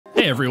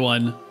Hey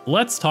everyone,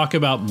 let's talk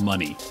about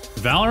money.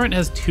 Valorant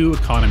has two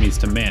economies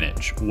to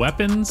manage.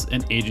 Weapons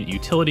and agent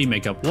utility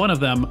make up one of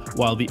them,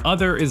 while the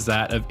other is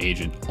that of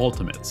agent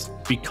ultimates.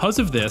 Because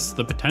of this,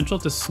 the potential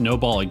to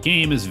snowball a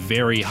game is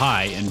very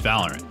high in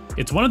Valorant.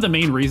 It's one of the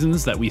main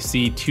reasons that we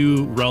see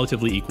two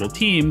relatively equal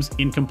teams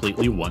in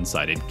completely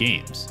one-sided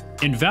games.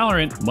 In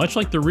Valorant, much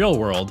like the real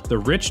world, the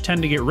rich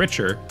tend to get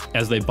richer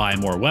as they buy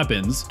more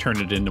weapons, turn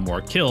it into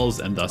more kills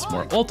and thus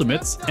more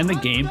ultimates, and the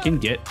game can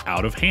get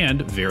out of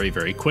hand very,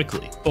 very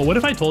quickly. But what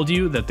if I told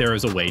you that there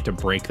is a way to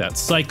break that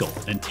cycle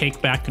and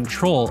take back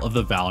control of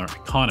the Valorant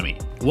economy?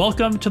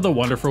 Welcome to the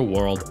wonderful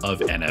world of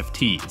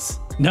NFTs.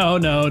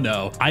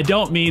 No, I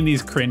don't mean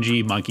these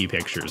cringy monkey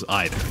pictures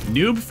either.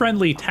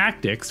 Noob-friendly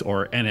tactics,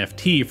 or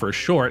NFT for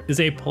short,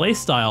 is a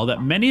playstyle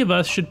that many of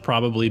us should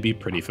probably be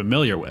pretty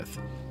familiar with.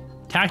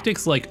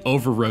 Tactics like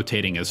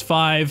over-rotating as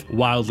 5,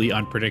 wildly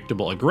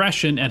unpredictable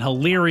aggression, and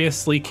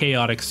hilariously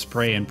chaotic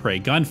spray and pray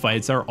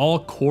gunfights are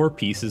all core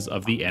pieces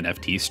of the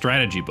NFT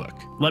strategy book.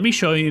 Let me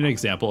show you an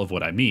example of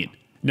what I mean.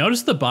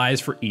 Notice the buys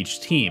for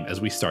each team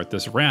as we start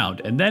this round,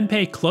 and then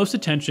pay close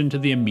attention to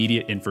the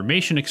immediate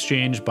information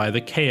exchange by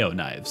the KO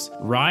knives.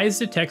 Rise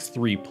detects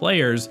 3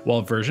 players,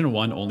 while version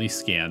 1 only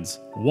scans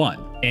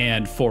 1.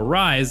 And for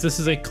Rise, this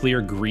is a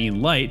clear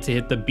green light to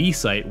hit the B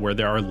site where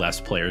there are less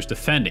players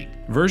defending.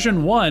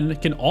 Version 1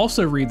 can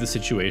also read the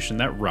situation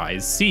that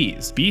Rise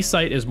sees. B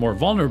site is more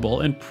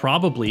vulnerable and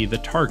probably the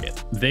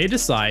target. They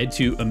decide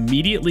to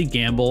immediately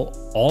gamble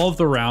all of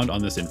the round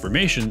on this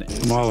information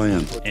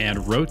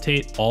and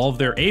rotate all of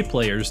their A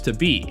players to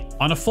B.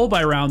 On a full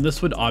buy round,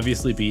 this would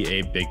obviously be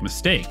a big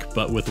mistake,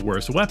 but with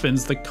worse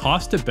weapons, the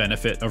cost to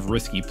benefit of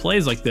risky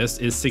plays like this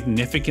is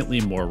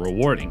significantly more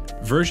rewarding.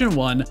 Version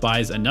 1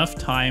 buys enough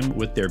time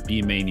with their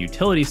B main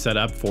utility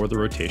setup for the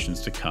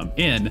rotations to come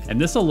in, and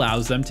this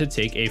allows them to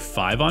take a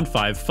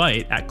 5-on-5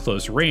 fight at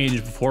close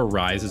range before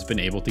Rise has been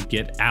able to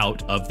get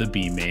out of the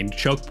B main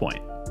choke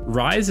point.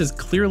 Rise is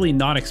clearly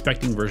not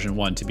expecting version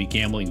 1 to be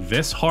gambling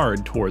this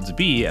hard towards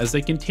B as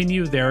they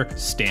continue their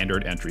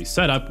standard entry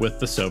setup with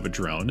the Sova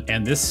drone,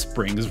 and this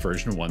springs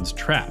version 1's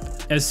trap.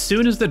 As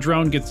soon as the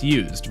drone gets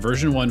used,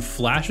 version 1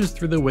 flashes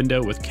through the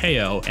window with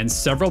KO and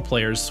several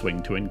players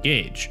swing to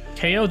engage.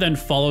 KO then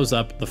follows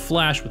up the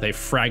flash with a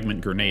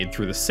fragment grenade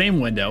through the same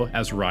window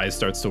as Rise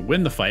starts to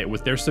win the fight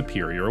with their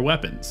superior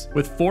weapons.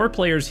 With 4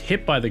 players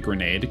hit by the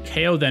grenade,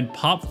 KO then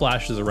pop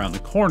flashes around the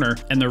corner,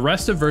 and the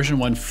rest of version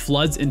 1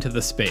 floods into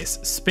the space,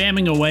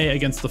 spamming away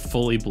against the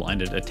fully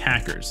blinded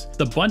attackers.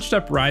 The bunched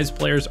up Rise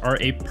players are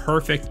a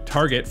perfect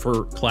target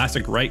for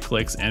classic right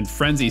clicks and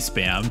frenzy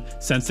spam,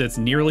 since it's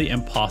nearly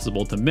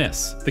impossible to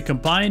miss. The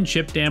combined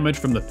chip damage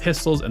from the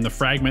pistols and the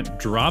fragment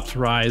drops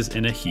Rise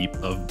in a heap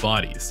of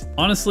bodies.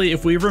 Honestly,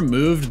 if we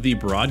removed the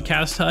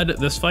broadcast HUD,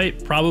 this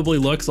fight probably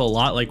looks a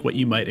lot like what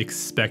you might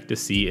expect to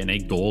see in a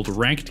gold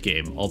ranked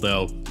game,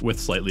 although with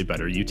slightly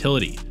better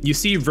utility. You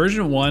see,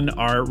 version 1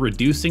 are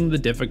reducing the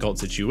difficult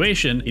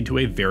situation into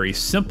a very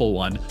simple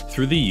one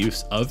through the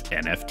use of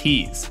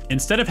NFTs.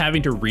 Instead of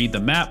having to read the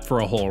map for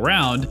a whole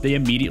round, they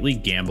immediately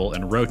gamble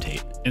and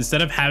rotate.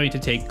 Instead of having to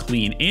take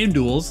clean aim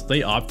duels,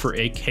 they opt for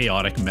a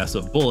chaotic mess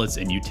of bullets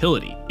and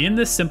utility. In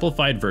this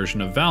simplified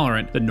version of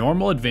Valorant, the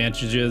normal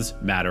advantages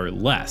matter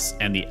less,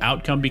 and the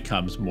outcome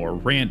becomes more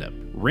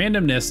random.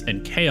 Randomness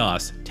and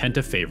chaos tend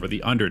to favor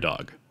the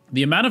underdog.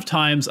 The amount of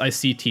times I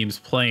see teams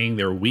playing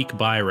their weak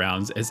buy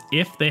rounds as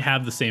if they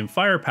have the same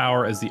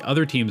firepower as the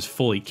other team's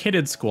fully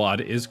kitted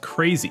squad is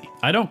crazy.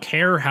 I don't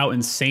care how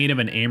insane of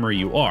an aimer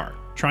you are.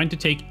 Trying to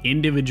take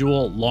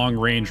individual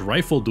long-range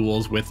rifle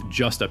duels with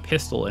just a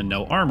pistol and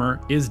no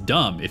armor is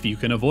dumb if you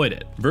can avoid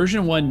it.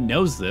 Version 1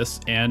 knows this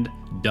and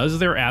does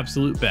their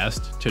absolute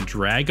best to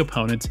drag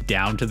opponents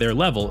down to their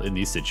level in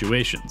these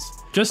situations.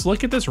 Just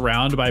look at this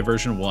round by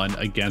version 1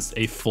 against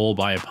a full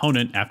buy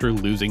opponent after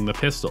losing the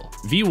pistol.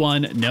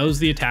 V1 knows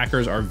the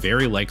attackers are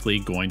very likely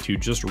going to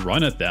just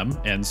run at them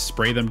and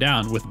spray them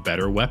down with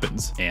better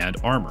weapons and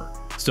armor.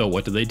 So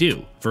what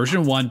do?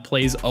 Version 1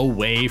 plays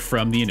away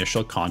from the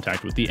initial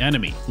contact with the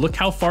enemy. Look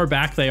how far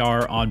back they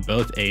are on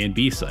both A and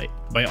B site.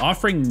 By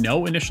offering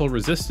no initial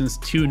resistance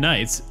to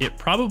Knights, it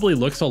probably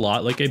looks a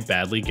lot like a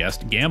badly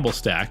guessed gamble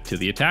stack to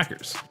the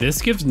attackers.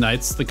 This gives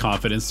Knights the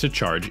confidence to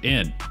charge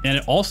in, and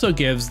it also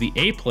gives the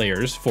A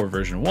players for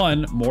version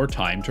 1 more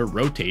time to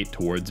rotate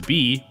towards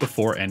B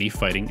before any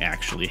fighting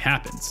actually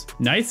happens.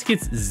 Knights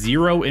gets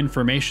 0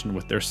 information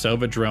with their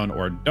Sova drone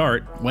or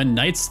dart. When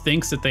Knights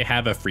thinks that they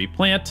have a free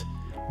plant,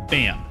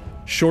 bam.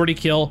 Shorty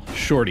kill,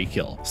 shorty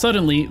kill.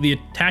 Suddenly, the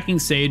attacking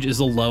Sage is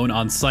alone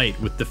on site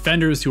with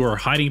defenders who are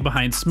hiding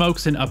behind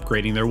smokes and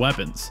upgrading their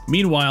weapons.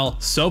 Meanwhile,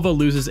 Sova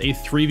loses a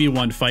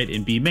 3v1 fight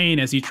in B main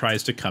as he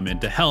tries to come in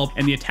to help,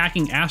 and the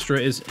attacking Astra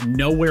is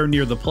nowhere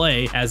near the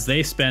play as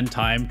they spend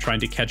time trying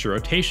to catch a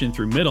rotation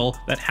through middle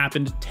that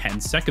happened 10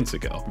 seconds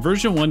ago.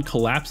 Version 1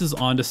 collapses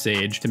onto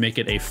Sage to make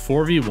it a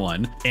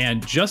 4v1,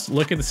 and just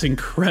look at this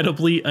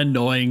incredibly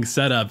annoying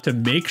setup to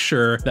make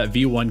sure that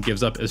V1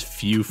 gives up as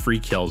few free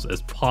kills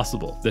as possible.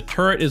 possible. The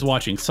turret is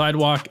watching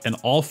sidewalk, and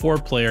all 4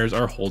 players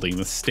are holding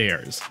the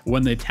stairs.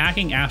 When the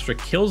attacking Astra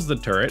kills the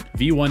turret,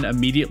 V1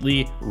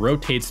 immediately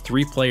rotates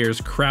 3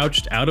 players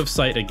crouched out of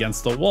sight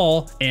against the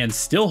wall and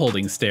still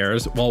holding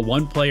stairs, while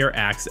 1 player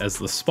acts as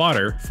the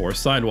spotter for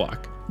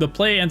sidewalk. The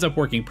play ends up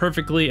working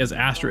perfectly as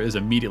Astra is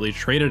immediately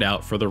traded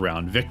out for the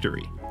round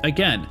victory.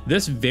 Again,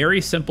 this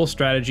very simple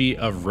strategy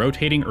of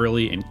rotating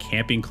early and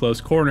camping close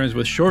corners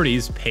with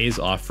shorties pays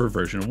off for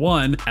version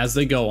 1 as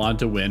they go on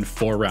to win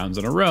 4 rounds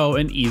in a row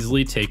and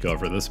easily take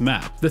over this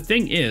map. The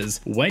thing is,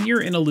 when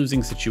you're in a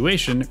losing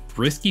situation,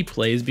 risky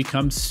plays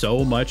become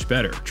so much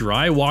better.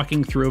 Dry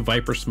walking through a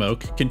Viper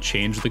smoke can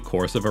change the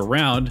course of a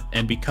round,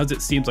 and because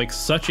it seems like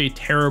such a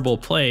terrible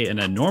play in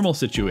a normal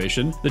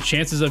situation, the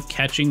chances of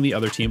catching the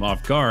other team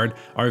off guard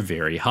are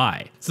very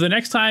high. So the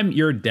next time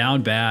you're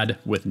down bad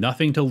with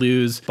nothing to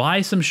lose,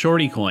 buy some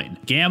shorty coin,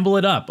 gamble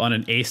it up on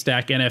an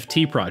A-Stack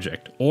NFT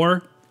project,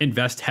 or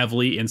invest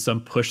heavily in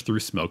some push-through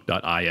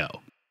smoke.io.